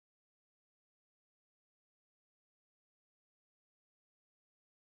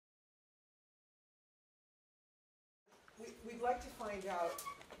we'd like to find out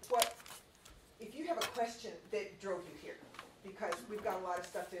what, if you have a question that drove you here, because we've got a lot of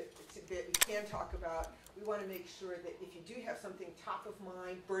stuff that we can talk about. We want to make sure that if you do have something top of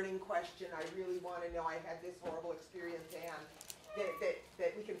mind, burning question, I really want to know, I had this horrible experience, and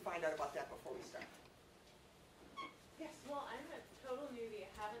that we can find out about that before we start. Yes? Well, I'm a total newbie. I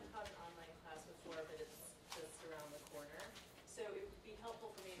haven't taught an online class before, but it's just around the corner. So it would be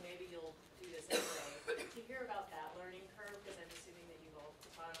helpful for me, maybe you'll do this anyway, to hear about that learning curve, because I'm assuming that you've all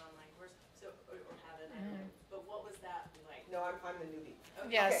taught an online course, so or haven't, I don't know. But what was that like? No, I'm the newbie.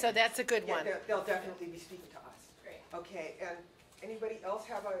 Okay. Yeah, so that's a good one. They'll definitely be speaking to us. Great. Okay, and anybody else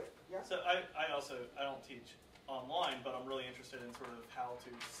have a, yeah? So I don't teach online, but I'm really interested in sort of how to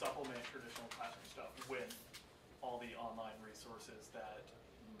supplement traditional classroom stuff with all the online resources that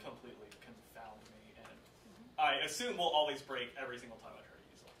completely confound me, and I assume will always break every single time I try to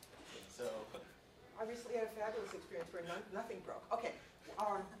use them. So Obviously had a fabulous experience where nothing broke. Okay,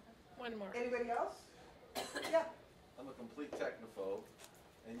 One more. anybody else? Yeah. I'm a complete technophobe,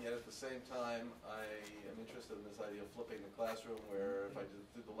 and yet at the same time, I am interested in this idea of flipping the classroom, where if I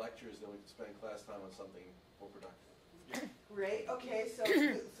did the lectures, then we could spend class time on something more productive. yeah. Great. Okay, so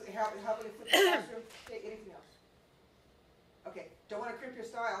how about if the classroom? Okay, anything else? Okay, don't want to crimp your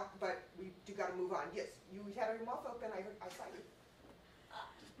style, but we do got to move on. Yes, you had your mouth open. I saw you.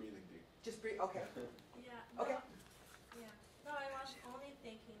 Just breathing deep. Just breathe. Okay. Yeah. Okay. No, yeah. No, I was only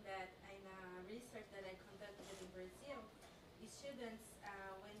thinking that in research that I conducted in Brazil, the students,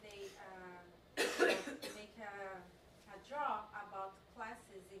 when they make a draw about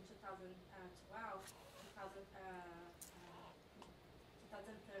classes in 2012,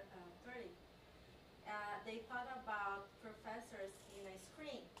 2030, they thought about professors in a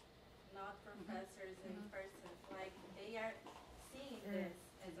screen, not professors in person. Like they are seeing this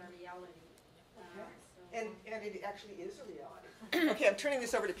as a reality. And it actually is a reality. Okay, I'm turning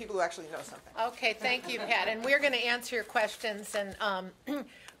this over to people who actually know something. Okay, thank you, Pat. And we're going to answer your questions. And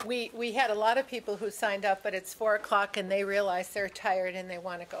we had a lot of people who signed up, but it's 4 o'clock and they realize they're tired and they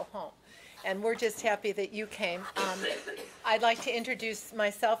want to go home. And we're just happy that you came. I'd like to introduce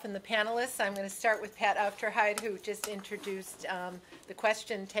myself and the panelists. I'm going to start with Pat Aufderheide, who just introduced the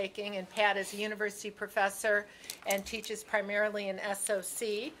question taking. And Pat is a university professor and teaches primarily in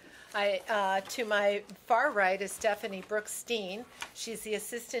SOC. To my far right is Stephanie Brookstein. She's the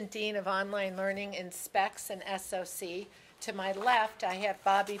Assistant Dean of Online Learning in SPExS and SOC. To my left, I have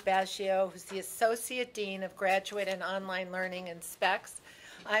Bobbe Baggio, who's the Associate Dean of Graduate and Online Learning in SPExS.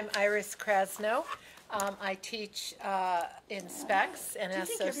 I'm Iris Krasnow. I teach in SPExS and SOC.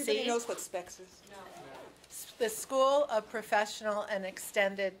 Do you think everybody knows what SPExS is? The School of Professional and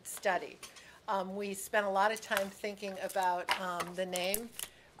Extended Study. We spent a lot of time thinking about the name.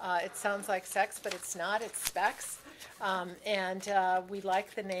 It sounds like sex, but it's not. It's SPExS. And we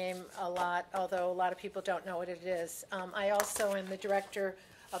like the name a lot, although a lot of people don't know what it is. I also am the director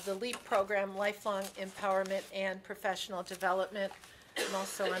of the LEAP program, Lifelong Empowerment and Professional Development. I'm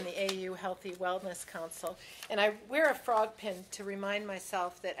also on the AU Healthy Wellness Council. And I wear a frog pin to remind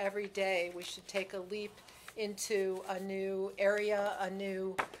myself that every day we should take a leap into a new area, a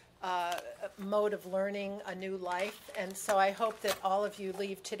new mode of learning, a new life. And so I hope that all of you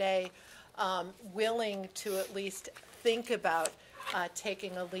leave today willing to at least think about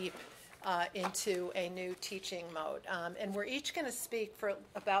taking a leap into a new teaching mode. And we're each going to speak for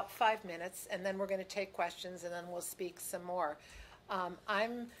about 5 minutes, and then we're going to take questions, and then we'll speak some more.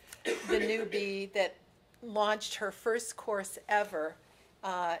 I'm the newbie that launched her first course ever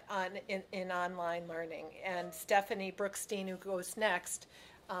in online learning. And Stephanie Brookstein, who goes next,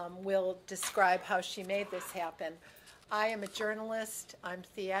 will describe how she made this happen. I am a journalist. I'm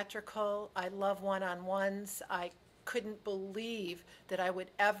theatrical. I love one-on-ones. I couldn't believe that I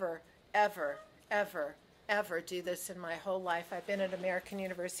would ever do this in my whole life. I've been at American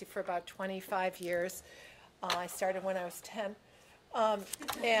University for about 25 years. I started when I was 10.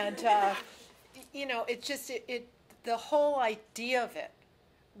 You know, it just, the whole idea of it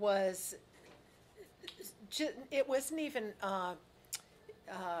was, it wasn't even,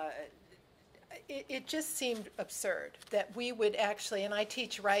 it just seemed absurd that we would actually, and I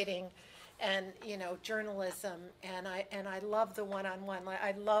teach writing and, you know, journalism, and I love the one-on-one.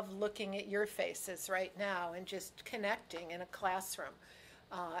 I love looking at your faces right now and just connecting in a classroom.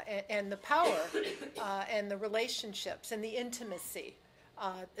 And the power and the relationships and the intimacy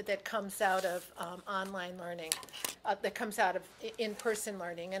that comes out of online learning, that comes out of in-person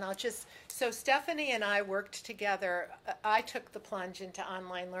learning. And so Stephanie and I worked together. I took the plunge into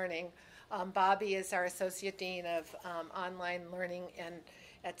online learning. Bobbe is our Associate Dean of Online Learning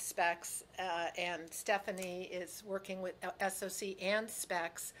at SPExS, and Stephanie is working with SOC and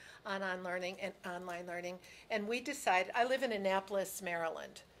SPExS on online learning. And we decided, I live in Annapolis,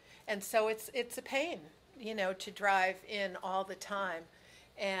 Maryland, and so it's a pain, you know, to drive in all the time.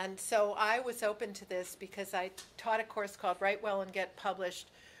 And so I was open to this because I taught a course called Write Well and Get Published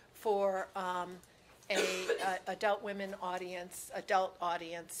for adult women audience, adult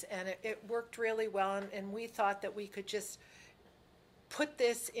audience, and it worked really well, and we thought that we could just put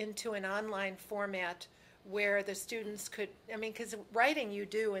this into an online format where the students could, I mean, because writing you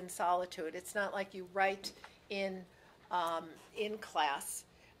do in solitude. It's not like you write in class.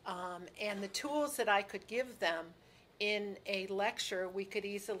 And the tools that I could give them in a lecture, we could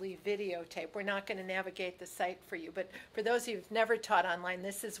easily videotape. We're not going to navigate the site for you, but for those of you who've never taught online,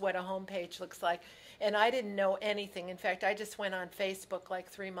 this is what a homepage looks like. And I didn't know anything. In fact, I just went on Facebook like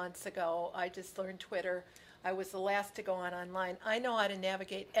 3 months ago. I just learned Twitter. I was the last to go on online. I know how to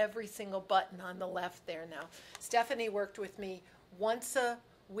navigate every single button on the left there now. Stephanie worked with me once a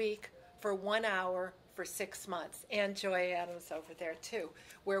week for 1 hour for 6 months. And Joy Adams over there too,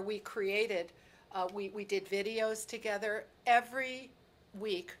 where we created, we did videos together. Every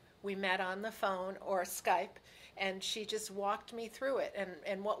week we met on the phone or Skype, and she just walked me through it.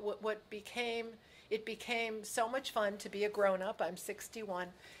 And what became, it became so much fun to be a grown-up. I'm 61.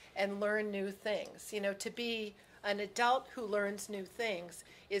 And learn new things. You know, to be an adult who learns new things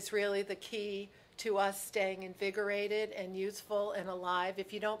is really the key to us staying invigorated and useful and alive.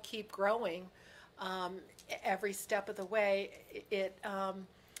 If you don't keep growing every step of the way,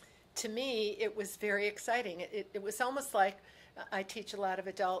 to me, it was very exciting. It was almost like, I teach a lot of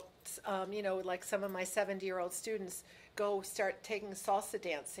adults, you know, like some of my 70-year-old students go start taking salsa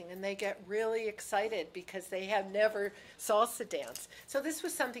dancing, and they get really excited because they have never salsa danced. So this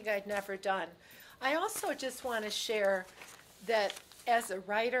was something I'd never done. I also just want to share that as a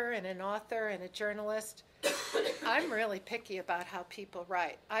writer and an author and a journalist, I'm really picky about how people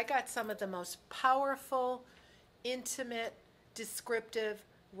write. I got some of the most powerful, intimate, descriptive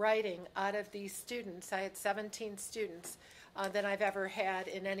writing out of these students. I had 17 students than I've ever had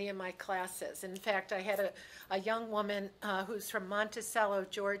in any of my classes. In fact, I had a young woman who's from Monticello,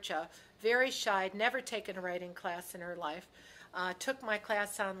 Georgia, very shy, never taken a writing class in her life, took my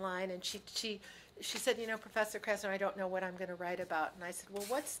class online, and she said, you know, Professor Krasnow, I don't know what I'm going to write about. And I said, well,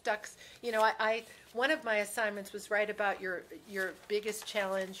 what stuck? You know, one of my assignments was write about your biggest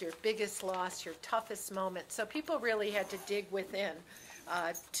challenge, your biggest loss, your toughest moment. So people really had to dig within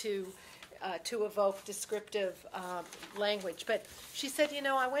to evoke descriptive language. But she said, you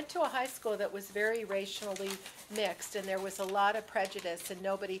know, I went to a high school that was very racially mixed, and there was a lot of prejudice, and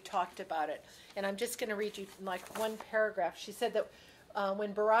nobody talked about it. And I'm just going to read you like one paragraph. She said that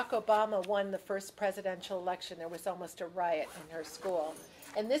when Barack Obama won the first presidential election, there was almost a riot in her school.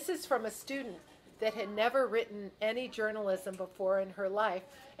 And this is from a student that had never written any journalism before in her life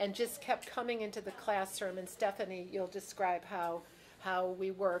and just kept coming into the classroom. And Stephanie, you'll describe how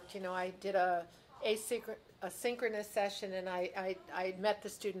we worked. You know, I did a synchronous session, and I met the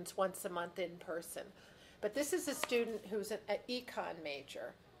students once a month in person. But this is a student who's an econ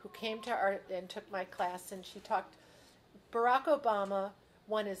major who came to art and took my class, and she talked. Barack Obama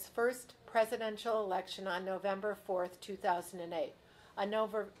won his first presidential election on November 4th, 2008.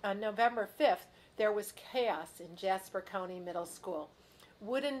 On November 5th, there was chaos in Jasper County Middle School.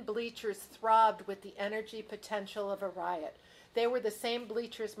 Wooden bleachers throbbed with the energy potential of a riot. They were the same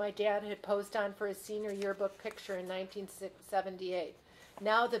bleachers my dad had posed on for his senior yearbook picture in 1978.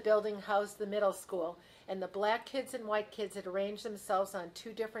 Now the building housed the middle school, and the black kids and white kids had arranged themselves on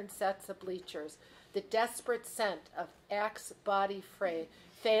 2 different sets of bleachers. The desperate scent of Axe body fray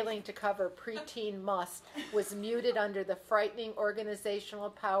failing to cover preteen must was muted under the frightening organizational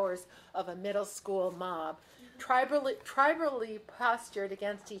powers of a middle school mob. Tribally postured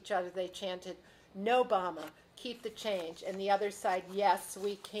against each other, they chanted, "No Obama, keep the change," and the other side, "Yes,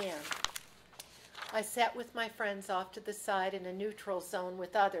 we can." I sat with my friends off to the side in a neutral zone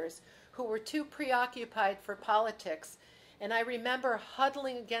with others who were too preoccupied for politics, and I remember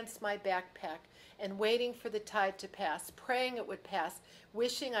huddling against my backpack and waiting for the tide to pass, praying it would pass,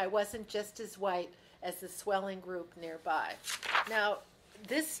 wishing I wasn't just as white as the swelling group nearby. Now,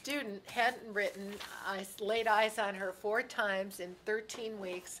 this student hadn't written. I laid eyes on her 4 times in 13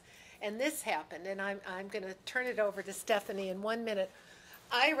 weeks, and this happened, and I'm going to turn it over to Stephanie in 1 minute.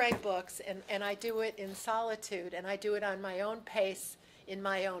 I write books, and I do it in solitude, and I do it on my own pace in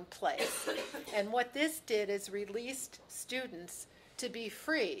my own place. And what this did is released students to be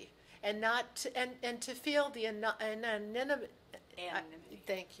free and not to, and to feel the anonymity.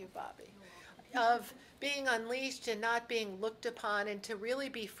 Thank you, Bobbe. of being unleashed and not being looked upon, and to really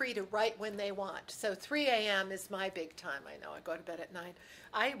be free to write when they want. So 3 a.m. is my big time. I know I go to bed at 9.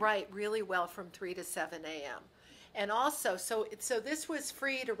 I write really well from 3 to 7 a.m. And also, so this was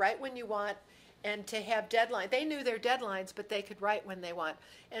free to write when you want and to have deadlines. They knew their deadlines, but they could write when they want.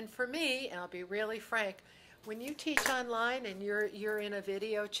 And for me, and I'll be really frank, when you teach online and you're in a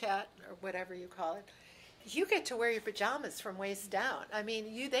video chat or whatever you call it, you get to wear your pajamas from waist down. I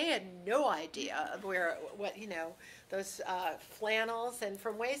mean, they had no idea of those flannels, and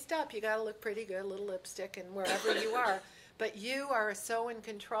from waist up, you got to look pretty good, a little lipstick, and wherever you are. But you are so in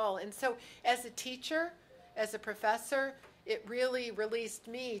control. And so, as a teacher, as a professor, it really released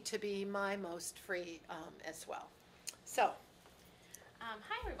me to be my most free as well. So.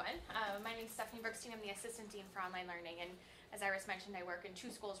 Hi everyone, my name is Stephanie Brookstein. I'm the Assistant Dean for Online Learning, and as Iris mentioned, I work in 2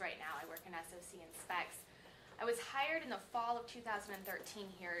 schools right now. I work in SOC and SPECS. I was hired in the fall of 2013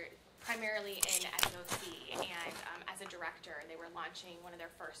 here, primarily in SOC, and as a director. They were launching one of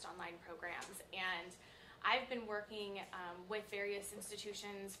their first online programs, and I've been working with various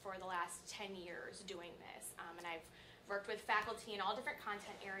institutions for the last 10 years doing this, and I've worked with faculty in all different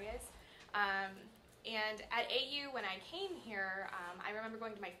content areas. And at AU, when I came here, I remember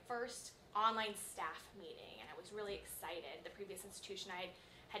going to my first online staff meeting, and I was really excited. The previous institution I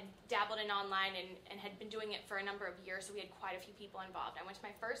had dabbled in online and had been doing it for a number of years, so we had quite a few people involved. I went to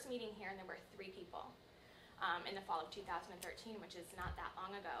my first meeting here, and there were 3 people in the fall of 2013, which is not that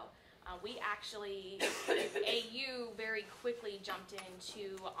long ago. We actually, AU, very quickly jumped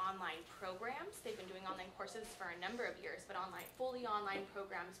into online programs. They've been doing online courses for a number of years, but fully online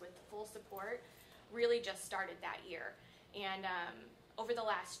programs with full support really just started that year. And over the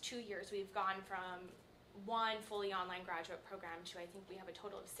last 2 years, we've gone from 1 fully online graduate program to, I think we have a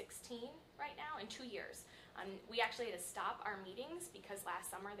total of 16 right now in 2 years. We actually had to stop our meetings because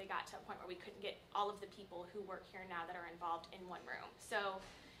last summer they got to a point where we couldn't get all of the people who work here now that are involved in one room. So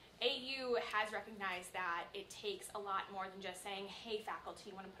AU has recognized that it takes a lot more than just saying, hey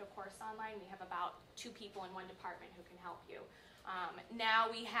faculty, you want to put a course online? We have about 2 people in one department who can help you.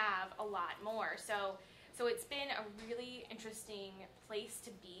 Now we have a lot more. So it's been a really interesting place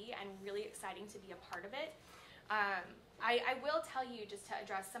to be and really exciting to be a part of it. I will tell you, just to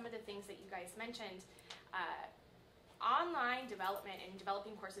address some of the things that you guys mentioned, online development and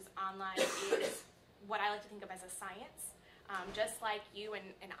developing courses online is what I like to think of as a science. Just like you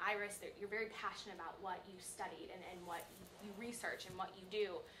and Iris, you're very passionate about what you studied and what you research and what you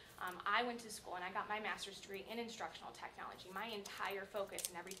do. I went to school and I got my master's degree in instructional technology. My entire focus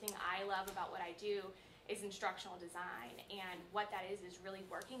and everything I love about what I do is instructional design, and what that is really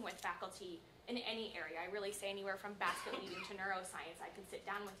working with faculty in any area. I really say anywhere from basket weaving to neuroscience. I can sit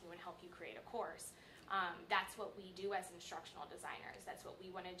down with you and help you create a course. That's what we do as instructional designers. That's what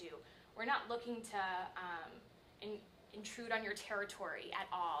we want to do. We're not looking to intrude on your territory at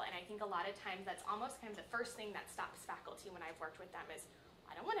all, and I think a lot of times that's almost kind of the first thing that stops faculty when I've worked with them is,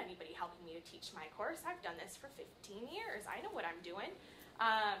 I don't want anybody helping me to teach my course. I've done this for 15 years. I know what I'm doing.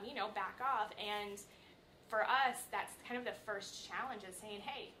 Back off. And for us, that's kind of the first challenge, is saying,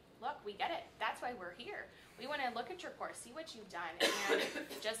 hey, look, we get it. That's why we're here. We want to look at your course, see what you've done. And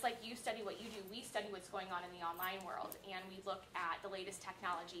just like you study what you do, we study what's going on in the online world. And we look at the latest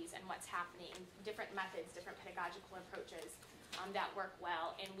technologies and what's happening, different methods, different pedagogical approaches that work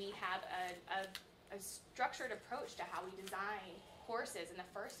well. And we have a structured approach to how we design courses, and the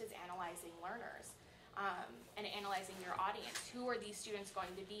first is analyzing learners and analyzing your audience. Who are these students going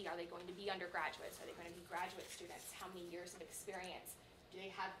to be? Are they going to be undergraduates? Are they going to be graduate students? How many years of experience? Do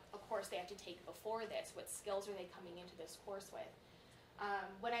they have a course they have to take before this? What skills are they coming into this course with?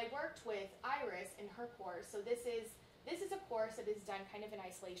 When I worked with Iris in her course, so this is a course that is done kind of in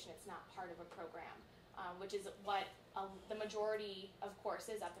isolation. It's not part of a program, which is what the majority of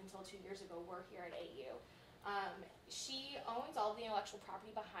courses up until 2 years ago were here at AU. She owns all of the intellectual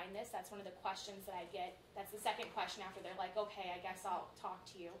property behind this. That's one of the questions that I get. That's the second question after they're like, okay, I guess I'll talk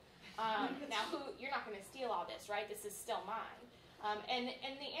to you. Now, you're not going to steal all this, right? This is still mine. And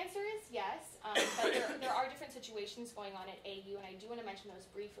the answer is yes, but there are different situations going on at AU, and I do want to mention those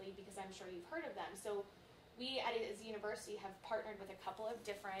briefly because I'm sure you've heard of them. So we as a university have partnered with a couple of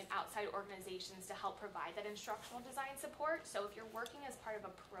different outside organizations to help provide that instructional design support. So if you're working as part of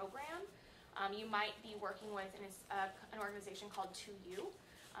a program, you might be working with an organization called 2U.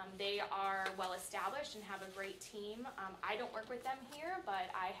 They are well established and have a great team. I don't work with them here, but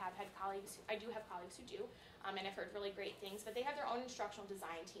I do have colleagues who do, and I've heard really great things. But they have their own instructional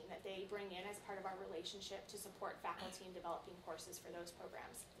design team that they bring in as part of our relationship to support faculty in developing courses for those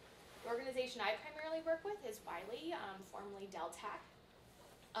programs. The organization I primarily work with is Wiley, formerly Deltec.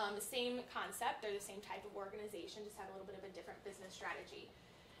 The same concept, they're the same type of organization, just have a little bit of a different business strategy.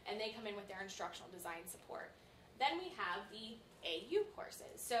 And they come in with their instructional design support. Then we have the AU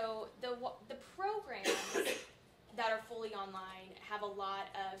courses. So the programs that are fully online have a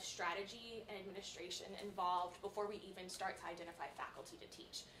lot of strategy and administration involved before we even start to identify faculty to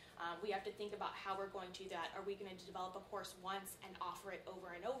teach. We have to think about how we're going to do that. Are we going to develop a course once and offer it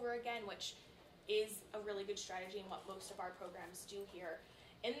over and over again, which is a really good strategy and what most of our programs do here.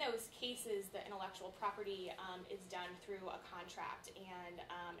 In those cases, the intellectual property is done through a contract, and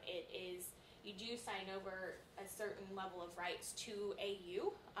it is, you do sign over a certain level of rights to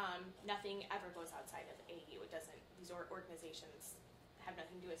AU. Nothing ever goes outside of AU. It doesn't, these organizations have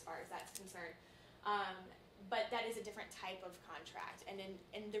nothing to do as far as that's concerned. But that is a different type of contract, and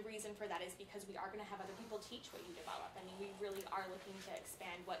the reason for that is because we are going to have other people teach what you develop. I mean, we really are looking to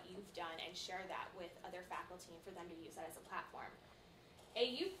expand what you've done and share that with other faculty and for them to use that as a platform.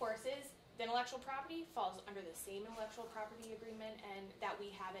 AU courses, the intellectual property falls under the same intellectual property agreement and that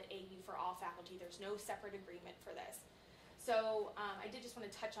we have at AU for all faculty. There's no separate agreement for this. So I did just want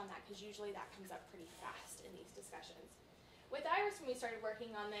to touch on that because usually that comes up pretty fast in these discussions. With Iris, when we started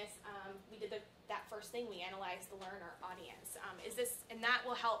working on this, we did that first thing, we analyzed the learner audience. And that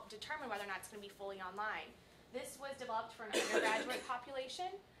will help determine whether or not it's going to be fully online. This was developed for an undergraduate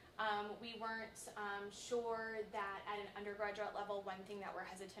population. We weren't sure that at an undergraduate level, one thing that we're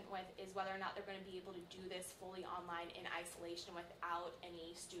hesitant with is whether or not they're going to be able to do this fully online in isolation without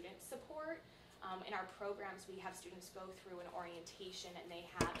any student support. In our programs, we have students go through an orientation and they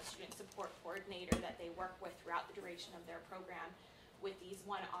have a student support coordinator that they work with throughout the duration of their program. With these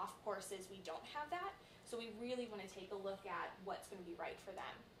one-off courses, we don't have that, so we really want to take a look at what's going to be right for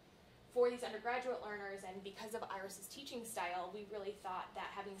them. For these undergraduate learners, and because of Iris's teaching style, we really thought that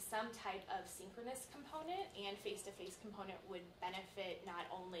having some type of synchronous component and face-to-face component would benefit not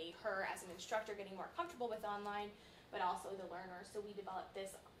only her as an instructor getting more comfortable with online, but also the learner. So we developed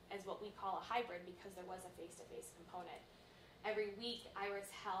this as what we call a hybrid because there was a face-to-face component. Every week,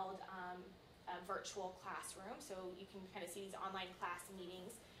 Iris held a virtual classroom, so you can kind of see these online class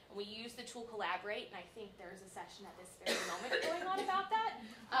meetings. And we use the tool Collaborate, and I think there's a session at this very moment going on about that.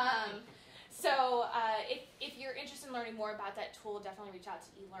 If you're interested in learning more about that tool, definitely reach out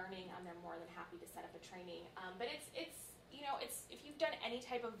to eLearning. They're more than happy to set up a training. But it's if you've done any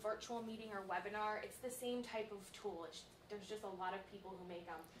type of virtual meeting or webinar, it's the same type of tool. There's just a lot of people who make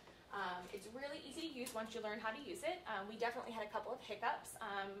them. It's really easy to use once you learn how to use it. We definitely had a couple of hiccups.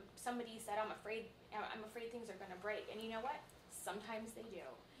 Somebody said, I'm afraid things are going to break. And you know what? Sometimes they do.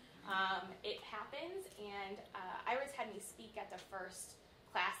 It happens, and Iris had me speak at the first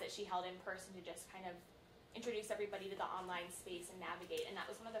class that she held in person to just kind of introduce everybody to the online space and navigate, and that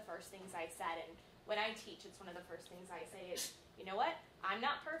was one of the first things I said. And when I teach, it's one of the first things I say is, you know what? I'm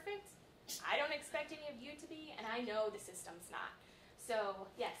not perfect. I don't expect any of you to be, and I know the system's not. So,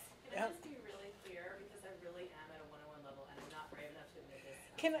 yes. Can I just be really clear, because I really am at a one-on-one level, and I'm not brave enough to admit this.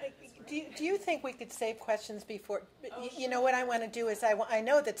 Do you think we could save questions before? You know what I want to do is I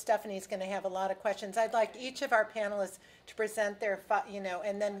know that Stephanie's going to have a lot of questions. I'd like each of our panelists to present their,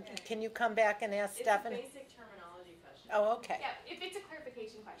 and then can you come back and ask Stephanie? It's a basic terminology question. Oh, okay. Yeah, if it's a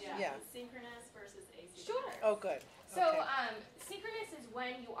clarification question. Yeah. Synchronous versus asynchronous. Sure. Oh, good. So, Okay. synchronous is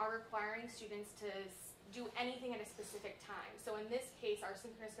when you are requiring students to do anything at a specific time. So in this case, our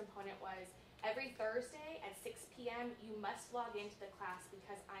synchronous component was every Thursday at 6 p.m. you must log into the class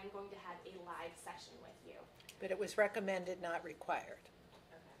because I'm going to have a live session with you. But it was recommended, not required.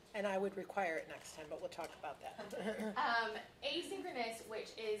 Okay. And I would require it next time, but we'll talk about that. Asynchronous,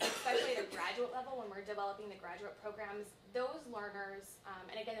 which is especially at a graduate level when we're developing the graduate programs, those learners,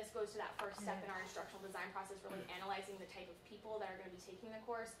 and again this goes to that first step in our instructional design process, really analyzing the type of people that are going to be taking the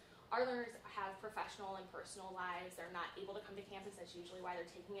course. Our learners have professional and personal lives. They're not able to come to campus. That's usually why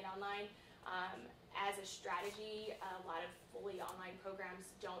they're taking it online. As a strategy, a lot of fully online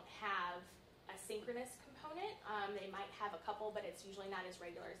programs don't have a synchronous component. They might have a couple, but it's usually not as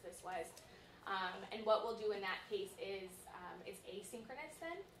regular as this was. And what we'll do in that case is asynchronous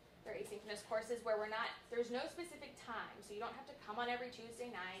then. They're asynchronous courses where there's no specific time, so you don't have to come on every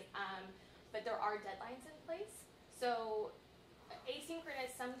Tuesday night, but there are deadlines in place. So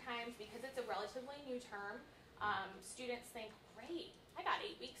asynchronous sometimes, because it's a relatively new term, students think, great, I got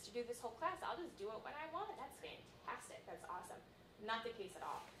 8 weeks to do this whole class. I'll just do it when I want. That's fantastic. That's awesome. Not the case at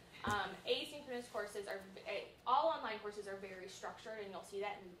all. Asynchronous courses all online courses are very structured, and you'll see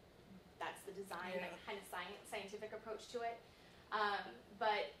that, and that's the design, that kind of scientific approach to it.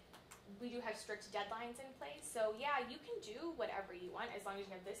 But we do have strict deadlines in place. So yeah, you can do whatever you want as long as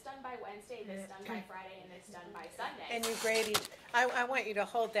you have this done by Wednesday, this done by Friday, and this done by Sunday. And you grade each. I want you to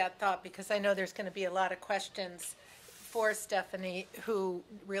hold that thought because I know there's going to be a lot of questions for Stephanie, who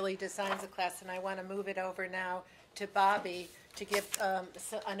really designs the class, and I want to move it over now to Bobbe to give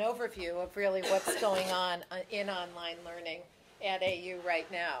an overview of really what's going on in online learning at AU right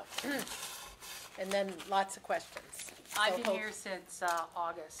now. And then lots of questions. I've been here since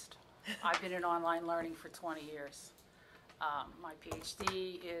August. I've been in online learning for 20 years. My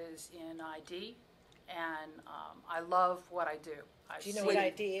PhD is in ID, and I love what I do. Do you know what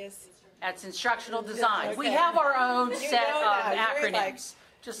ID is? That's instructional design. Okay. We have our own set know of that. You're acronyms,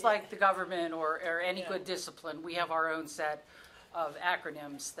 just like the government or any good discipline. We have our own set of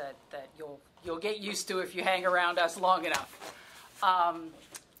acronyms that you'll get used to if you hang around us long enough.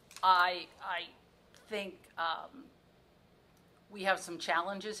 I think we have some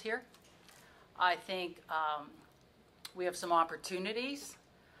challenges here. I think we have some opportunities.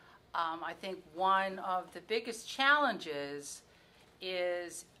 I think one of the biggest challenges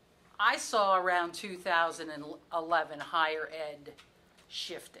is I saw around 2011 higher ed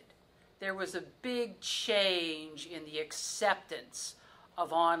shifted. There was a big change in the acceptance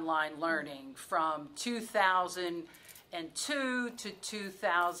of online learning from 2002 to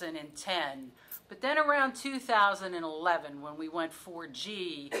 2010. But then around 2011, when we went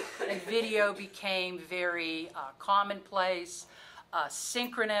 4G and video became very commonplace,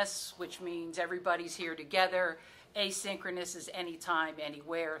 synchronous, which means everybody's here together, asynchronous is anytime,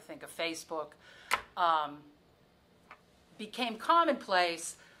 anywhere, think of Facebook, became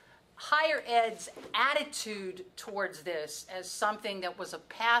commonplace. Higher ed's attitude towards this as something that was a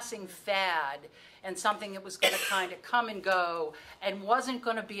passing fad and something that was going to kind of come and go and wasn't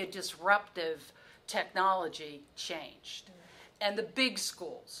going to be a disruptive technology changed. And the big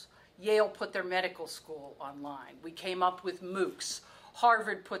schools, Yale put their medical school online. We came up with MOOCs.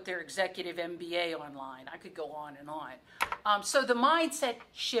 Harvard put their executive MBA online. I could go on and on. So the mindset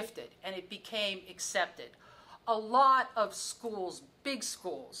shifted and it became accepted. A lot of schools, big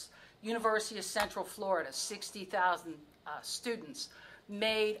schools, University of Central Florida, 60,000 students,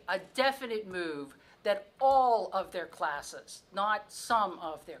 made a definite move that all of their classes, not some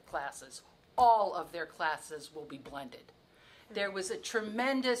of their classes, all of their classes will be blended. There was a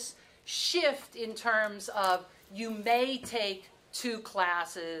tremendous shift in terms of you may take 2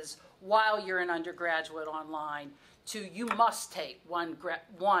 classes while you're an undergraduate online to you must take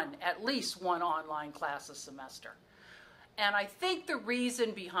at least one online class a semester. And I think the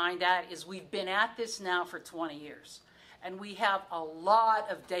reason behind that is we've been at this now for 20 years. And we have a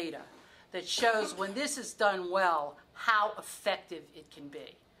lot of data that shows when this is done well, how effective it can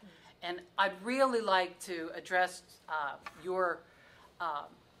be. And I'd really like to address your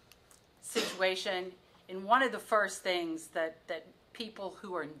situation. And one of the first things that people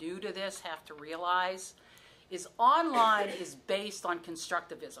who are new to this have to realize is online is based on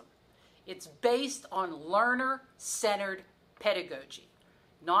constructivism. It's based on learner-centered pedagogy,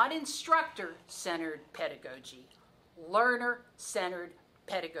 not instructor-centered pedagogy, learner-centered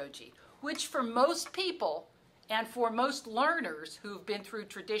pedagogy, which for most people and for most learners who've been through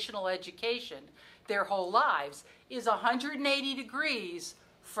traditional education their whole lives is 180 degrees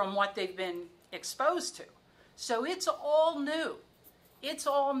from what they've been exposed to. So it's all new. It's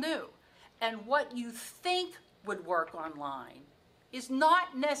all new. And what you think would work online is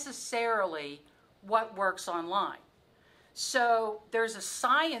not necessarily what works online. So there's a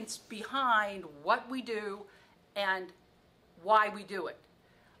science behind what we do and why we do it.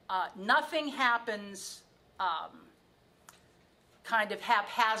 Nothing happens kind of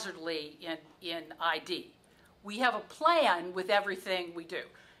haphazardly in ID. We have a plan with everything we do.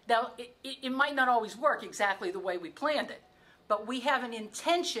 Now, it might not always work exactly the way we planned it, but we have an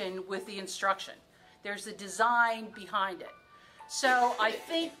intention with the instruction. There's a design behind it. So I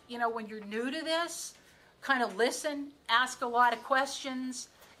think, when you're new to this, kind of listen, ask a lot of questions,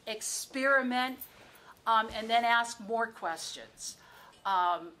 experiment, and then ask more questions.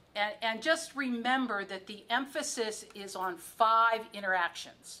 And just remember that the emphasis is on 5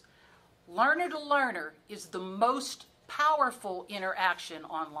 interactions. Learner to learner is the most powerful interaction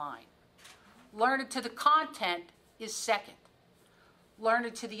online. Learner to the content is second. Learner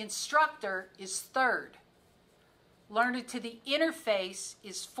to the instructor is third. Learner to the interface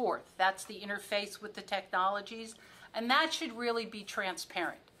is fourth. That's the interface with the technologies, and that should really be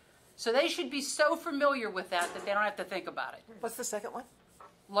transparent. So they should be so familiar with that that they don't have to think about it. What's the second one?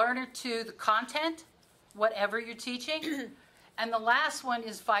 Learner to the content, whatever you're teaching. And the last one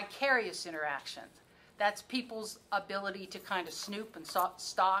is vicarious interactions. That's people's ability to kind of snoop and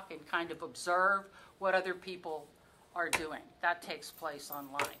stalk and kind of observe what other people are doing. That takes place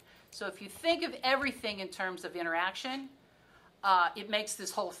online. So if you think of everything in terms of interaction, it makes this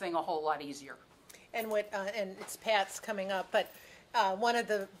whole thing a whole lot easier. And and it's Pat's coming up, but one of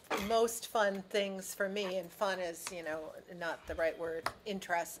the most fun things for me, and fun is, not the right word,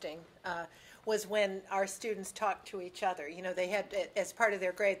 interesting, was when our students talked to each other. They had, as part of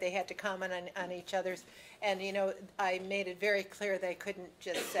their grade, they had to comment on each other's, and I made it very clear they couldn't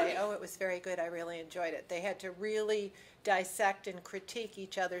just say, oh, it was very good, I really enjoyed it. They had to really dissect and critique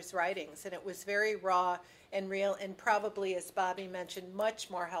each other's writings, and it was very raw and real, and probably, as Bobby mentioned,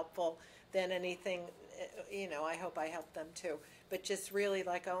 much more helpful than anything, I hope I helped them too. But just really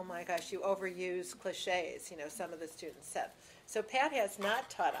like, oh my gosh, you overuse cliches, some of the students said. So Pat has not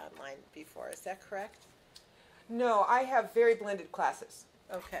taught online before, is that correct? No, I have very blended classes.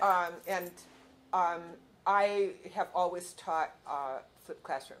 Okay. I have always taught flipped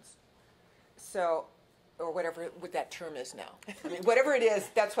classrooms. So, or whatever what that term is now. I mean, whatever it is,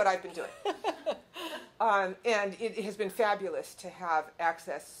 that's what I've been doing. And it has been fabulous to have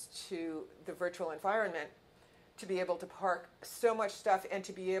access to the virtual environment, to be able to park so much stuff and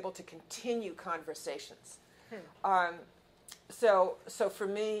to be able to continue conversations. So for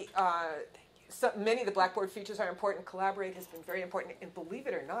me, many of the Blackboard features are important. Collaborate has been very important, and believe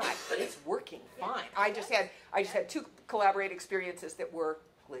it or not, it's working fine. I just had 2 Collaborate experiences that were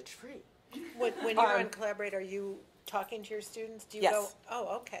glitch-free. When you're on Collaborate, are you talking to your students? Do you Yes. go,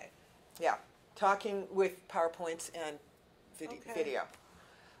 oh, okay. Yeah, talking with PowerPoints and video.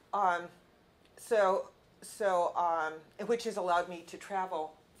 Which has allowed me to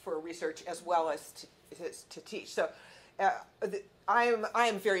travel for research as well as to teach. So I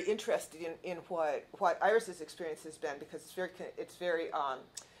am very interested in what Iris's experience has been, because it's very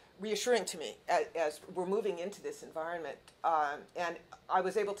reassuring to me as we're moving into this environment. And I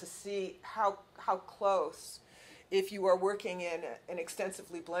was able to see how close, if you are working in an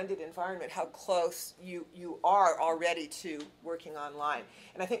extensively blended environment, how close you are already to working online.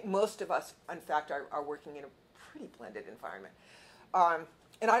 And I think most of us, in fact, are working in a pretty blended environment.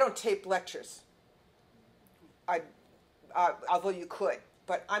 And I don't tape lectures. Although you could,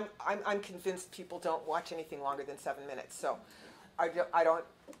 but I'm convinced people don't watch anything longer than 7 minutes. So I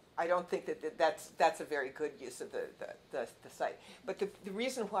don't think that's a very good use of the site. But the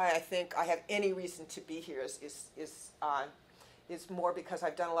reason why I think I have any reason to be here is more because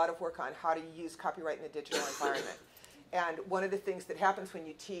I've done a lot of work on how to use copyright in the digital environment. And one of the things that happens when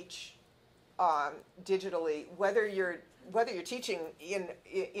you teach digitally, whether you're teaching in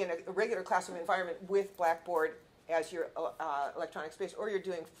a regular classroom environment with Blackboard as your electronic space, or you're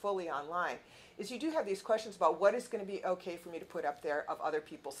doing fully online, is you do have these questions about what is going to be okay for me to put up there of other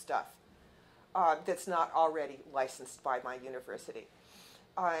people's stuff that's not already licensed by my university.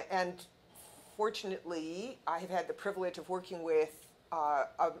 And fortunately, I have had the privilege of working with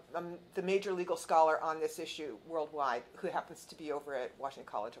the major legal scholar on this issue worldwide, who happens to be over at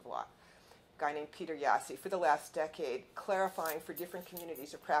Washington College of Law, a guy named Peter Yassi, for the last decade, clarifying for different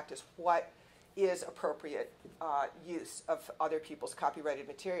communities of practice what is appropriate use of other people's copyrighted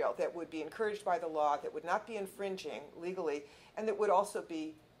material that would be encouraged by the law, that would not be infringing legally, and that would also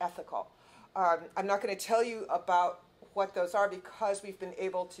be ethical. I'm not going to tell you about what those are, because we've been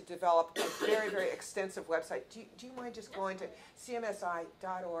able to develop a very, very extensive website. Do you mind just going to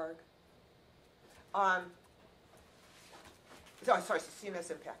cmsi.org?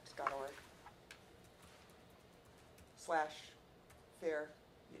 cmsimpact.org /fair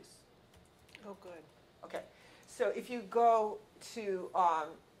use. Oh, good. Okay, so if you go to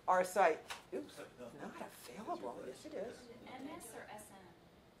our site, oops, not available. Yes, it is. MS or SM?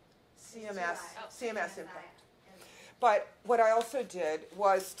 CMS Impact. But what I also did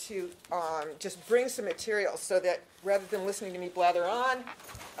was to just bring some materials so that rather than listening to me blather on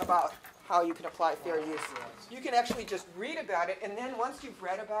about how you can apply fair use, you can actually just read about it, and then once you've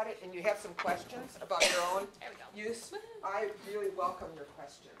read about it and you have some questions about your own use, I really welcome your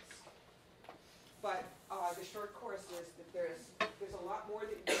questions. But the short course is that there's a lot more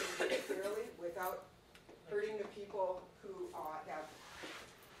that you can do fairly without hurting the people who have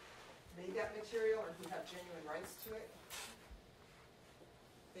made that material and who have genuine rights to it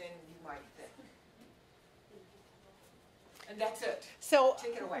than you might think. And that's it. So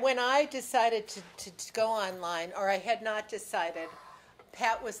Take it away. when I decided to go online, or I had not decided,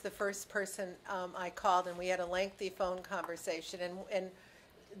 Pat was the first person I called, and we had a lengthy phone conversation. And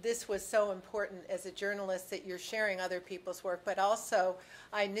this was so important as a journalist, that you're sharing other people's work, but also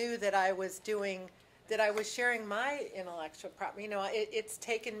I knew that I was doing that I was sharing my intellectual property. You know, it's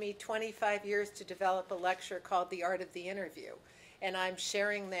taken me 25 years to develop a lecture called The Art of the Interview, and I'm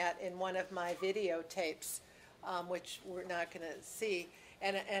sharing that in one of my videotapes, which we're not going to see.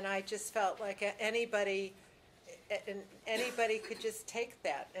 And I just felt like anybody could just take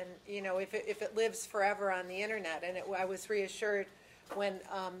that, and you know, if it lives forever on the internet. And I was reassured when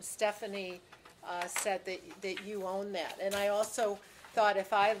Stephanie said that you own that. And I also thought,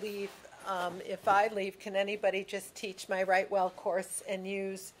 if I leave, can anybody just teach my Write Well course and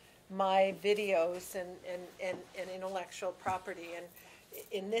use my videos and intellectual property? And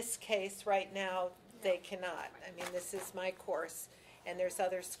in this case, right now, they cannot. I mean, this is my course, and there's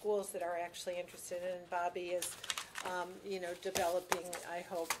other schools that are actually interested in it. And Bobbe is, you know, developing, I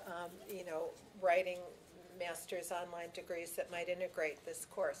hope, you know, writing master's online degrees that might integrate this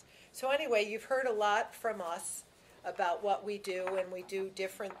course. So anyway, you've heard a lot from us about what we do, and we do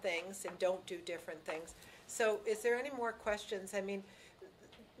different things and don't do different things. So is there any more questions? I mean,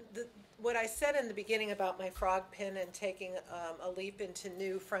 what I said in the beginning about my frog pin and taking a leap into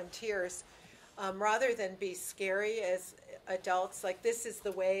new frontiers, rather than be scary as adults, like, this is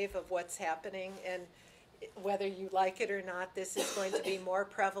the wave of what's happening, and whether you like it or not, this is going to be more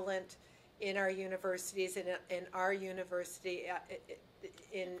prevalent in our universities, in our university,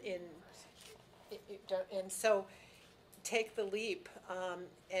 and so take the leap.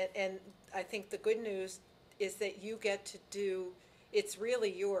 And I think the good news is that you get to do, it's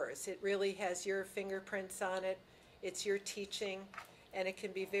really yours. It really has your fingerprints on it. It's your teaching, and it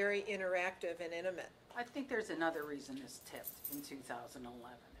can be very interactive and intimate. I think there's another reason this tipped in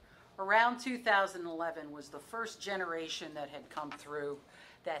 2011. Around 2011 was the first generation that had come through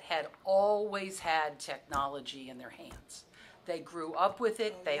that had always had technology in their hands. They grew up with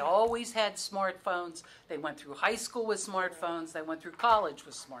it. They always had smartphones. They went through high school with smartphones. They went through college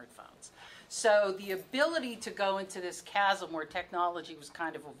with smartphones. So the ability to go into this chasm where technology was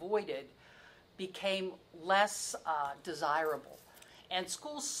kind of avoided became less desirable. And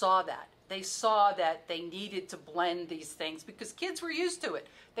schools saw that. They saw that they needed to blend these things because kids were used to it.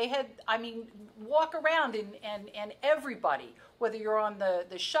 They had, I mean, walk around and everybody, whether you're on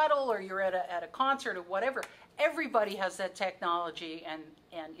the shuttle or you're at a concert or whatever, everybody has that technology and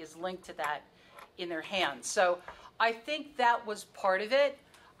is linked to that in their hands. So I think that was part of it.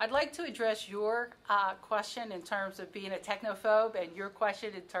 I'd like to address your question in terms of being a technophobe and your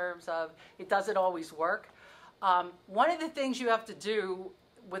question in terms of it doesn't always work. One of the things you have to do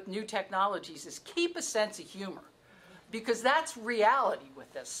with new technologies is keep a sense of humor, because that's reality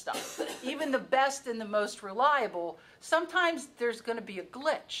with this stuff. Even the best and the most reliable, sometimes there's going to be a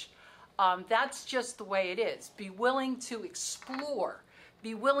glitch. That's just the way it is. Be willing to explore.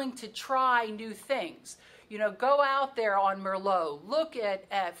 Be willing to try new things. You know, go out there on Merlot. Look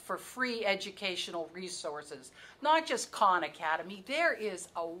at for free educational resources, not just Khan Academy. There is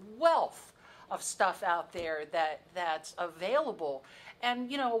a wealth of stuff out there that's available,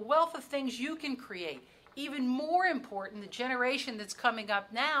 and you know, a wealth of things you can create. Even more important, the generation that's coming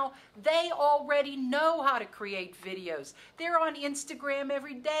up now, they already know how to create videos. They're on Instagram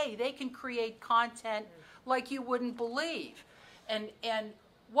every day. They can create content like you wouldn't believe. And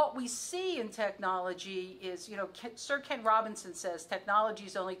what we see in technology is, you know, Sir Ken Robinson says technology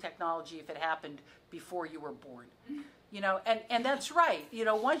is only technology if it happened before you were born. You know, and that's right. You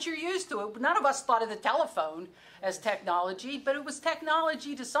know, once you're used to it, none of us thought of the telephone as technology, but it was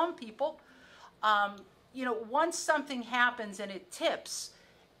technology to some people. You know, once something happens and it tips,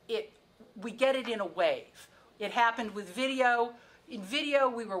 we get it in a wave. It happened with video. In video,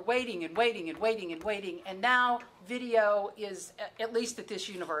 we were waiting and waiting and waiting and waiting, and now video is, at least at this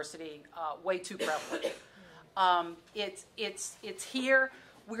university, way too prevalent. It's here.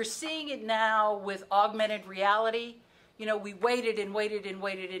 We're seeing it now with augmented reality. You know, we waited and waited and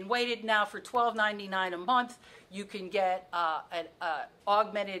waited and waited. Now for $12.99 a month, you can get an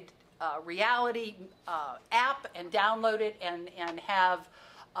augmented reality app and download it and have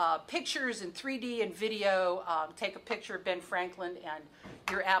pictures in 3D and video. Take a picture of Ben Franklin and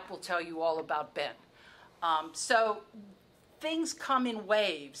your app will tell you all about Ben. So things come in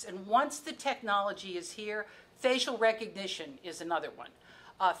waves, and once the technology is here, facial recognition is another one.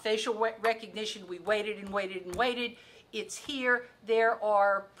 Facial recognition, we waited and waited and waited. It's here. There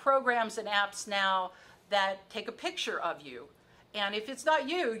are programs and apps now that take a picture of you. And if it's not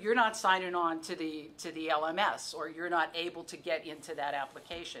you, you're not signing on to the LMS, or you're not able to get into that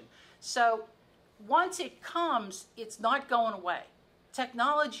application. So once it comes, it's not going away.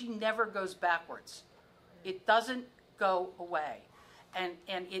 Technology never goes backwards. It doesn't go away. And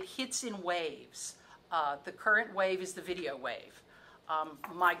it hits in waves. The current wave is the video wave.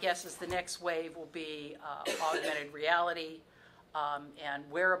 My guess is the next wave will be augmented reality, and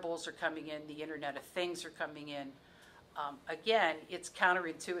wearables are coming in, the Internet of Things are coming in. Again, it's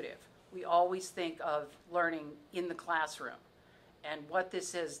counterintuitive. We always think of learning in the classroom. And what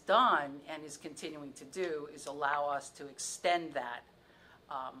this has done and is continuing to do is allow us to extend that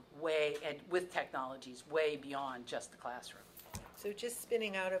with technologies way beyond just the classroom. So just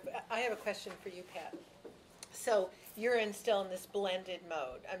spinning out of, I have a question for you, Pat. So you're still in this blended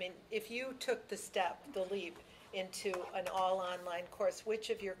mode. I mean, if you took the leap into an all-online course,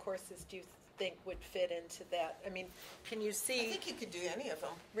 which of your courses do you think would fit into that? I mean, can you see? I think you could do any of them.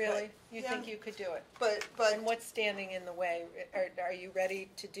 Really? But, You yeah. think you could do it? But And what's standing in the way? Are you ready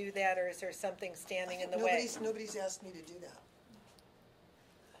to do that, or is there something standing in the way? nobody's asked me to do that.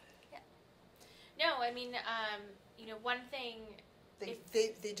 No, I mean, one thing.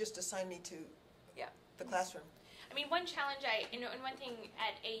 They just assigned me to the classroom. I mean, one challenge and one thing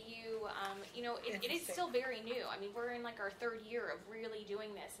at AU, it is still very new. I mean, we're in like our third year of really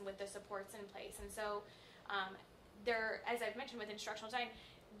doing this and with the supports in place. And so, as I've mentioned with instructional design,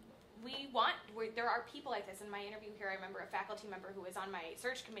 there are people like this. In my interview here, I remember a faculty member who was on my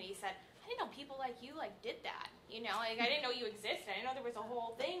search committee said, I didn't know people like you did that. I didn't know you existed. I didn't know there was a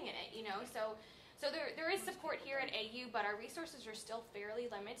whole thing in it, So there is support here at AU, but our resources are still fairly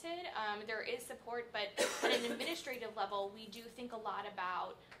limited. There is support, but at an administrative level, we do think a lot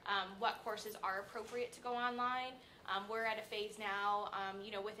about what courses are appropriate to go online. We're at a phase now,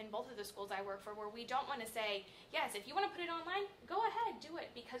 within both of the schools I work for, where we don't want to say, yes, if you want to put it online, go ahead, do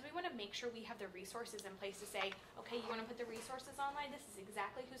it, because we want to make sure we have the resources in place to say, okay, you want to put the resources online, this is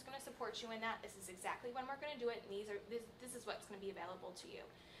exactly who's going to support you in that, this is exactly when we're going to do it, and this is what's going to be available to you.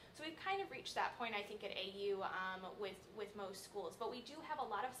 So we've kind of reached that point, I think, at AU with most schools. But we do have a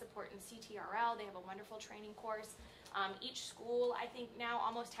lot of support in CTRL. They have a wonderful training course. Each school, I think, now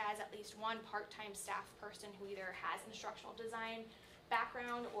almost has at least one part-time staff person who either has instructional design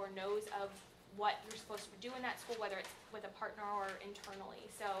background or knows of what you're supposed to do in that school, whether it's with a partner or internally.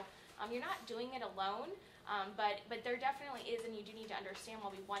 So you're not doing it alone, but there definitely is, and you do need to understand,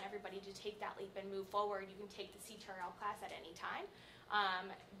 while we want everybody to take that leap and move forward, you can take the CTRL class at any time.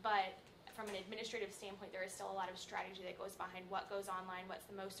 But from an administrative standpoint, there is still a lot of strategy that goes behind what goes online, what's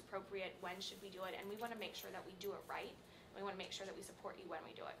the most appropriate, when should we do it, and we want to make sure that we do it right. We want to make sure that we support you when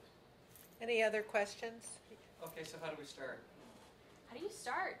we do it. Any other questions? Okay, so how do we start? How do you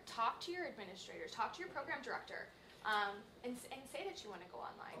start? Talk to your administrators, talk to your program director, and say that you want to go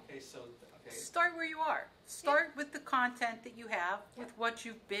online. Okay, so, Start where you are. Start with the content that you have, with what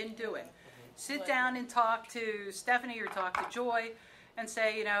you've been doing. Sit down and talk to Stephanie or talk to Joy and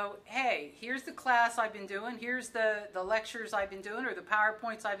say, hey, here's the class I've been doing, here's the lectures I've been doing, or the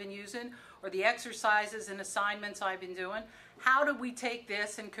PowerPoints I've been using, or the exercises and assignments I've been doing. How do we take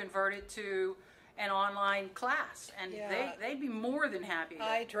this and convert it to an online class? And they'd be more than happy to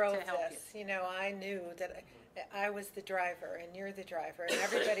help you. I drove this. I knew that I was the driver, and you're the driver, and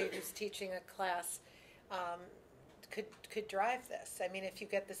everybody who's teaching a class could drive this. I mean, if you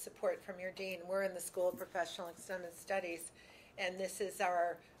get the support from your dean, we're in the School of Professional Extended Studies, and this is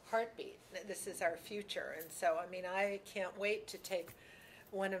our heartbeat. This is our future. And so, I mean, I can't wait to take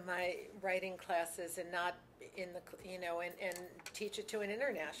one of my writing classes and not in the, and teach it to an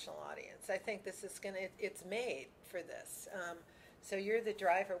international audience. I think this is it's made for this. So you're the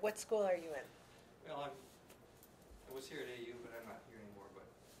driver. What school are you in? well, I was here at AU, but I'm not here anymore, but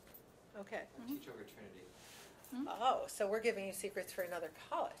Okay. I teach over at Trinity. Oh, so we're giving you secrets for another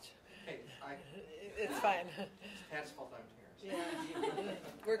college. Hey, It's fine. it's Pat's fault I'm here. Yeah,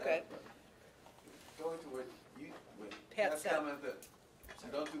 we're good. Going to what Pat Pat's said. comment that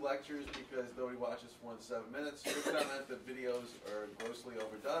you don't do lectures because nobody watches for more than 7 minutes. Your comment that videos are grossly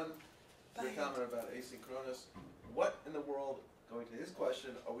overdone. Your comment about asynchronous. What in the world, going to his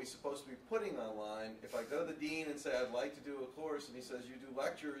question, are we supposed to be putting online? If I go to the dean and say I'd like to do a course and he says you do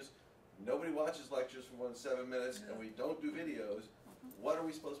lectures, nobody watches lectures for more than 7 minutes and we don't do videos, what are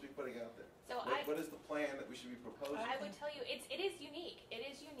we supposed to be putting out there? So What is the plan that we should be proposing? I would tell you it is unique. It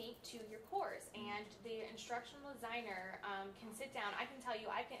is unique to your course, and the instructional designer can sit down. I can tell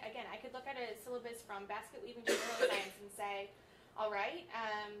you, I could look at a syllabus from basket weaving to neuro science and say, all right,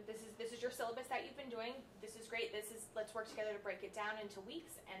 this is your syllabus that you've been doing. This is great. Let's work together to break it down into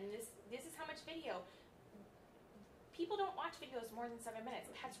weeks, and this is how much video. People don't watch videos more than 7 minutes.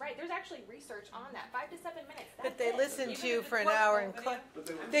 That's right. There's actually research on that. 5 to 7 minutes. But they listen to you for an hour in class.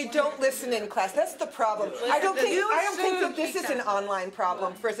 They don't listen in class. That's the problem. I don't think that this is an online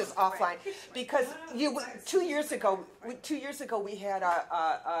problem versus offline, because 2 years ago we had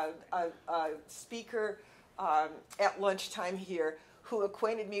a speaker at lunchtime here who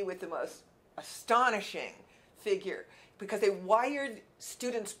acquainted me with the most astonishing figure, because they wired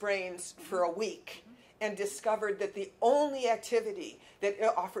students' brains for a week and discovered that the only activity that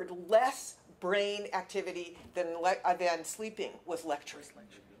offered less brain activity than sleeping was lecturing,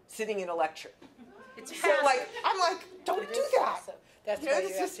 sitting in a lecture. It's So like, I'm like, don't do that. So that's You know, what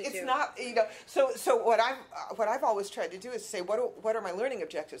it's you have just, to it's do. not, you know, so what I've always tried to do is say, what are my learning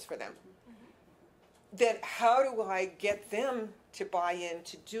objectives for them? Then how do I get them to buy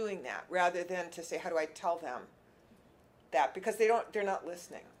into doing that, rather than to say, how do I tell them that? Because they're not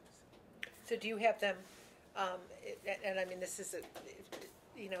listening. So do you have them, and I mean, this is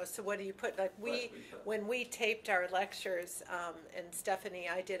so what do you put, like when we taped our lectures, and Stephanie,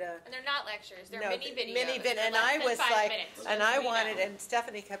 I did a. And they're not lectures, they're No, mini videos. Mini-vid, They're and less I than was 5 like, minutes, and just I so you wanted, know. and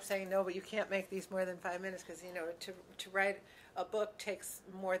Stephanie kept saying, no, but you can't make these more than 5 minutes, because, to write a book takes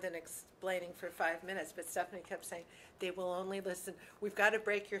more than explaining for 5 minutes, but Stephanie kept saying, they will only listen, we've got to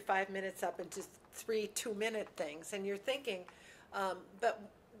break your 5 minutes up into 3 2-minute things, and you're thinking, but,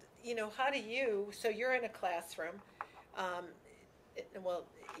 how do you, so you're in a classroom,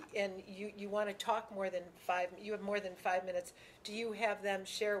 and you want to talk more than you have more than 5 minutes. Do you have them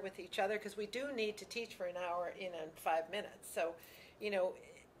share with each other? Because we do need to teach for an hour in 5 minutes. So,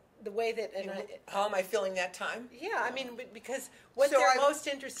 the way that, How am I filling that time? yeah, I mean, because what So they're most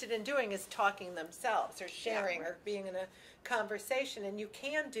interested in doing is talking themselves or sharing Yeah. or being in a conversation, and you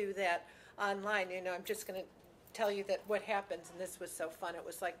can do that online. I'm just going to tell you that what happens, and this was so fun, it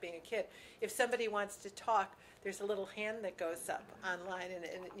was like being a kid. If somebody wants to talk, there's a little hand that goes up online,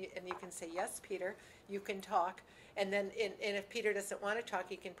 and you can say, yes, Peter, you can talk. And then, and if Peter doesn't want to talk,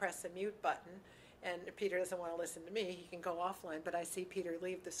 he can press the mute button. And if Peter doesn't want to listen to me, he can go offline. But I see Peter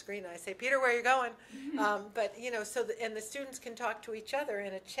leave the screen, and I say, Peter, where are you going? But, and the students can talk to each other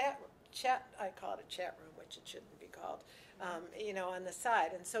in a chat, I call it a chat room, which it shouldn't be called, on the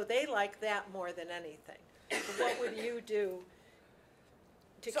side. And so they like that more than anything. So what would you do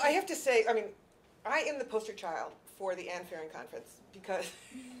to So I have to say, I am the poster child for the Ann Farron Conference, because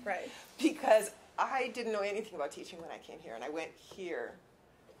right. because I didn't know anything about teaching when I came here, and I went here.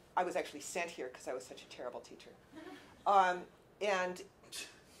 I was actually sent here because I was such a terrible teacher, and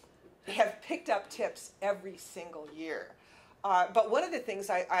have picked up tips every single year. But one of the things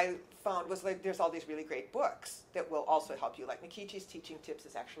I found was, like, there's all these really great books that will also help you. Like Mikichi's Teaching Tips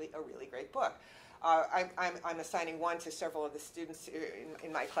is actually a really great book. I'm assigning one to several of the students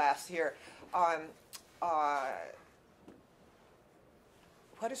in my class here.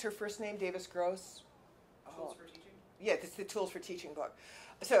 What is her first name? Davis Gross? Tools for teaching? Yeah, it's the Tools for Teaching book.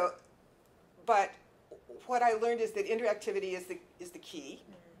 So, but what I learned is that interactivity is the key,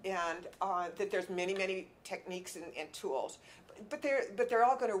 and that there's many techniques and tools, but they're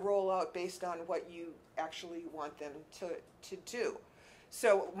all going to roll out based on what you actually want them to do.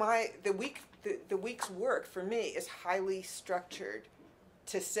 So the week's work for me is highly structured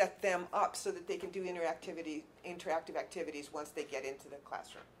to set them up so that they can do interactive activities once they get into the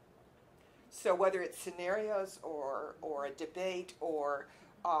classroom. So whether it's scenarios or a debate or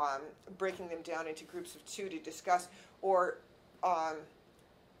breaking them down into groups of 2 to discuss, or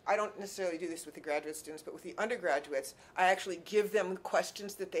I don't necessarily do this with the graduate students, but with the undergraduates, I actually give them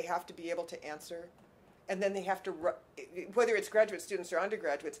questions that they have to be able to answer. And then they have to, whether it's graduate students or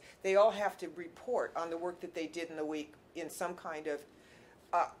undergraduates, they all have to report on the work that they did in the week in some kind of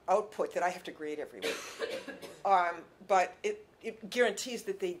output that I have to grade every week. But it guarantees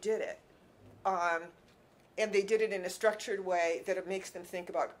that they did it. And they did it in a structured way that it makes them think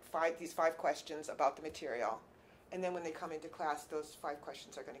about these 5 questions about the material. And then when they come into class, those 5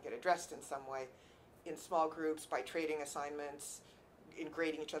 questions are going to get addressed in some way, in small groups, by trading assignments, in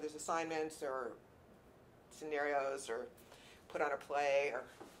grading each other's assignments, or scenarios, or put on a play, or.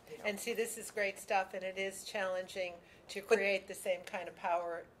 And see, this is great stuff, and it is challenging to create the same kind of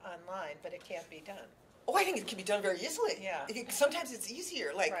power online, but it can't be done. Oh, I think it can be done very easily. Yeah. Sometimes it's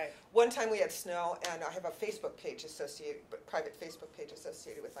easier. Like, right. One time we had snow, and I have a Facebook page private Facebook page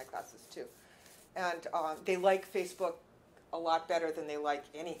associated with my classes too. And they like Facebook a lot better than they like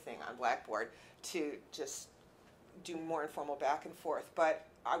anything on Blackboard, to just do more informal back and forth. But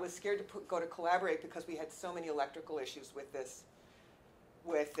I was scared to go to Collaborate because we had so many electrical issues with this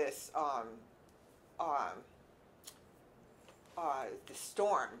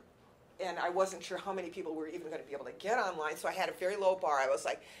storm. And I wasn't sure how many people were even going to be able to get online, so I had a very low bar. I was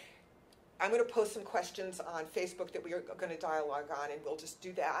like, I'm going to post some questions on Facebook that we are going to dialogue on, and we'll just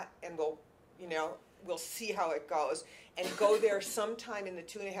do that, and we'll see how it goes, and go there sometime in the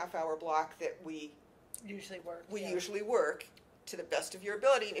 2.5-hour block that we Usually work. usually work to the best of your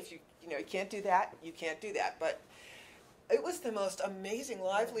ability. And if you can't do that, you can't do that. But it was the most amazing,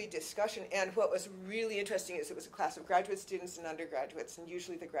 lively discussion. And what was really interesting is it was a class of graduate students and undergraduates, and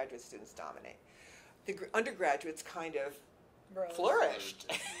usually the graduate students dominate. The undergraduates kind of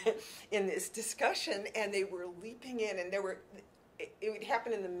flourished in this discussion, and they were leaping in, and it would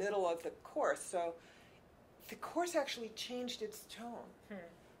happen in the middle of the course. So the course actually changed its tone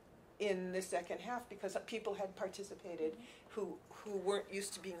in the second half because people had participated who weren't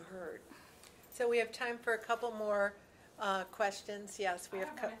used to being heard. So we have time for a couple more questions. Yes, we have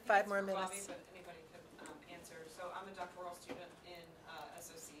 5 more minutes. Bobbe, but anybody could answer. So I'm a doctoral student in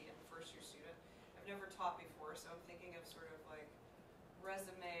SOC and a first-year student. I've never taught before, so I'm thinking of sort of like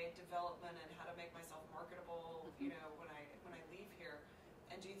resume development and how to make myself marketable, you know, when I leave here.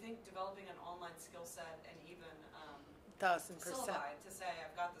 And do you think developing an online skill set and even 1,000%. syllabi to say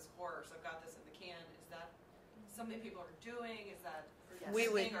I've got this course, I've got this in the can, is that something people are doing? Is that We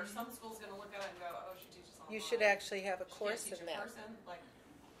would. are some schools going to look at it and go, oh, she teaches online? You should actually have a She can't course teach in in that. person? Like,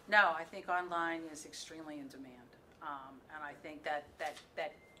 No, I think online is extremely in demand. And I think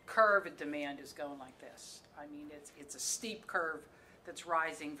that curve of demand is going like this. I mean, it's a steep curve that's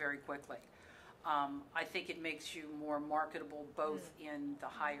rising very quickly. I think it makes you more marketable both in the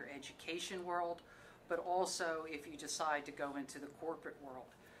higher education world, but also if you decide to go into the corporate world.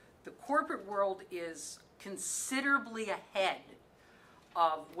 The corporate world is considerably ahead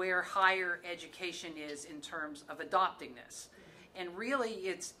of where higher education is in terms of adopting this. And really,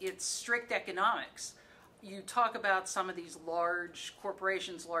 it's strict economics. You talk about some of these large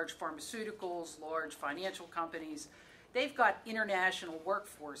corporations, large pharmaceuticals, large financial companies. They've got international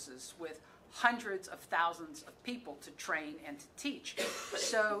workforces with hundreds of thousands of people to train and to teach.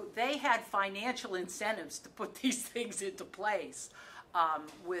 So they had financial incentives to put these things into place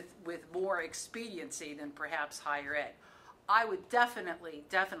with more expediency than perhaps higher ed. I would definitely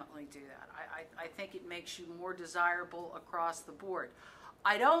do that. I think it makes you more desirable across the board.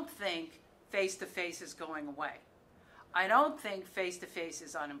 I don't think face-to-face is going away. I don't think face-to-face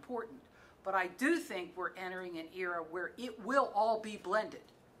is unimportant, but I do think we're entering an era where it will all be blended.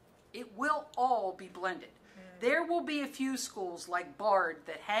 It will all be blended. There will be a few schools like Bard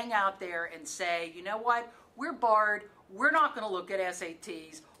that hang out there and say, you know what, we're Bard, we're not going to look at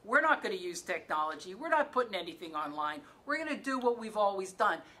SATs, we're not going to use technology, we're not putting anything online, we're going to do what we've always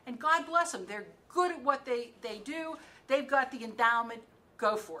done. And God bless them, they're good at what they do, they've got the endowment,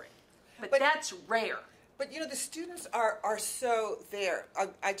 go for it. But that's rare. But you know, the students are so there.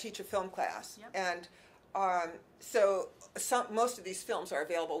 I teach a film class, and so most of these films are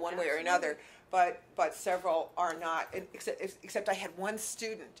available one way or another, but several are not. Except I had one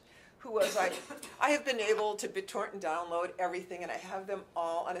student who was like, I have been able to BitTorrent and download everything, and I have them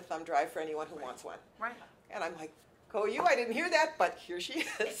all on a thumb drive for anyone who wants one. Right. And I'm like, go you! I didn't hear that, but here she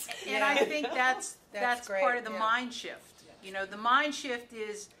is. And I think that's great. part of the mind shift. You know, the mind shift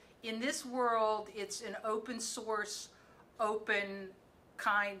is, in this world, it's an open source, open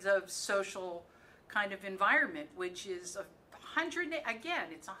kind of social kind of environment, which is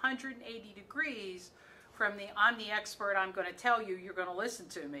it's 180 degrees from the I'm the expert, I'm going to tell you, you're going to listen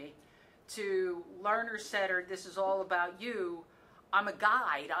to me, to learner-centered, this is all about you. I'm a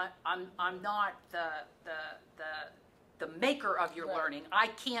guide. I'm not the maker of your learning. I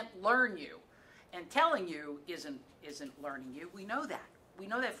can't learn you, and telling you isn't learning you. We know that. We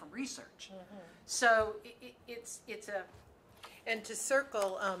know that from research. So it's a. And to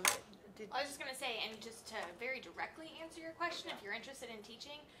circle, I was just going to say, and just to very directly answer your question, if you're interested in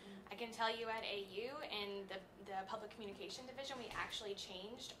teaching, I can tell you at AU in the public communication division, we actually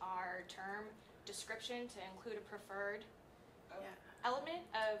changed our term description to include a preferred element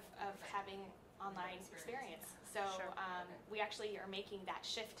of having online experience. So we actually are making that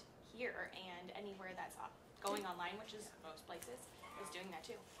shift here, and anywhere that's going online, which is most places, is doing that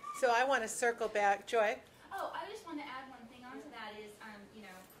too. so I want to circle back. Joy? Oh, I just want to add one thing onto that is, you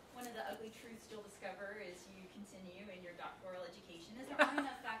know, one of the ugly truths you'll discover as you continue in your doctoral education is there aren't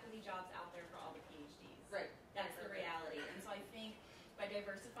enough faculty jobs out there for all the PhDs. Right. That's the reality. And so I think by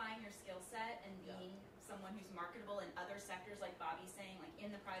diversifying your skill set and being someone who's marketable in other sectors, like Bobby's saying, like in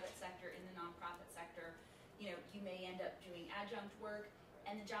the private sector, in the nonprofit sector, you know, you may end up doing adjunct work,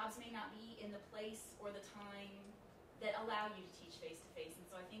 and the jobs may not be in the place or the time that allow you to teach face-to-face. And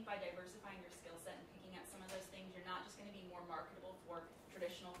so I think by diversifying your skill set and picking out some of those things, you're not just going to be more marketable for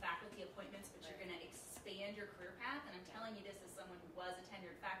traditional faculty appointments, but you're going to expand your career path. And I'm telling you this as someone who was a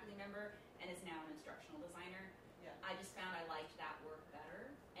tenured faculty member and is now an instructional designer. Yeah. I just found I liked that work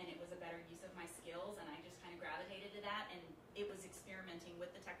better, and it was a better use of my skills, and I just kind of gravitated to that. And it was experimenting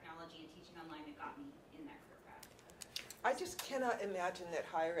with the technology and teaching online that got me in that career path. I just cannot imagine that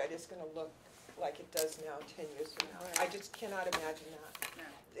higher ed is going to look like it does now 10 years from now. I just cannot imagine that.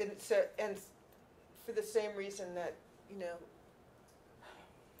 No. And so, and for the same reason that, you know,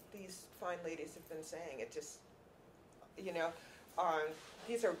 these fine ladies have been saying, it just, you know,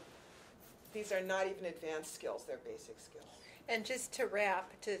 these are not even advanced skills, they're basic skills. And just to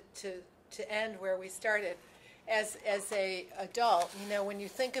wrap, to end where we started, as a adult, you know, when you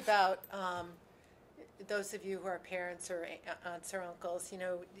think about those of you who are parents or aunts or uncles, you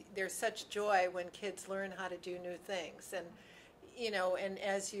know, there's such joy when kids learn how to do new things. And, you know, and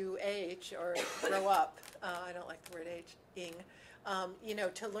as you age or grow up, I don't like the word aging, you know,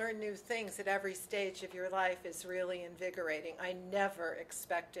 to learn new things at every stage of your life is really invigorating. I never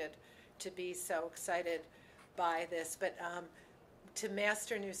expected to be so excited by this, but to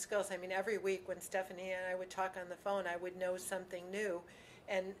master new skills, I mean, every week when Stephanie and I would talk on the phone, I would know something new,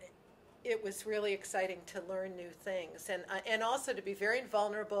 and it was really exciting to learn new things, and also to be very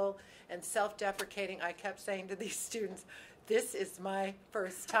vulnerable and self-deprecating. I kept saying to these students, this is my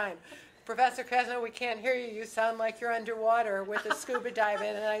first time. Professor Krasnow, we can't hear you. You sound like you're underwater with a scuba dive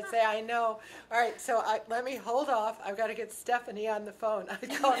in. And I'd say, I know. All right, so let me hold off. I've got to get Stephanie on the phone. I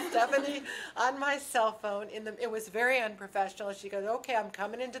called Stephanie on my cell phone. It was very unprofessional. She goes, okay, I'm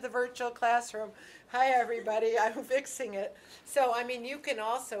coming into the virtual classroom. Hi, everybody. I'm fixing it. So, I mean, you can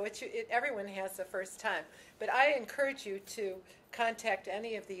also, everyone has the first time. But I encourage you to contact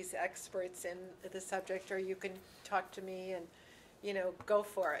any of these experts in the subject, or you can talk to me and, you know, go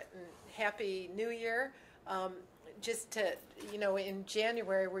for it. And Happy New Year. Just to, you know, in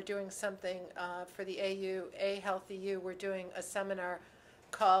January we're doing something for the A Healthy You. We're doing a seminar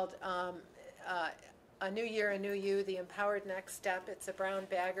called A New Year, A New You, The Empowered Next Step. It's a brown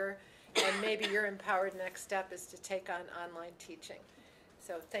bagger, and maybe your empowered next step is to take on online teaching.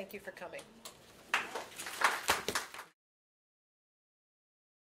 So thank you for coming.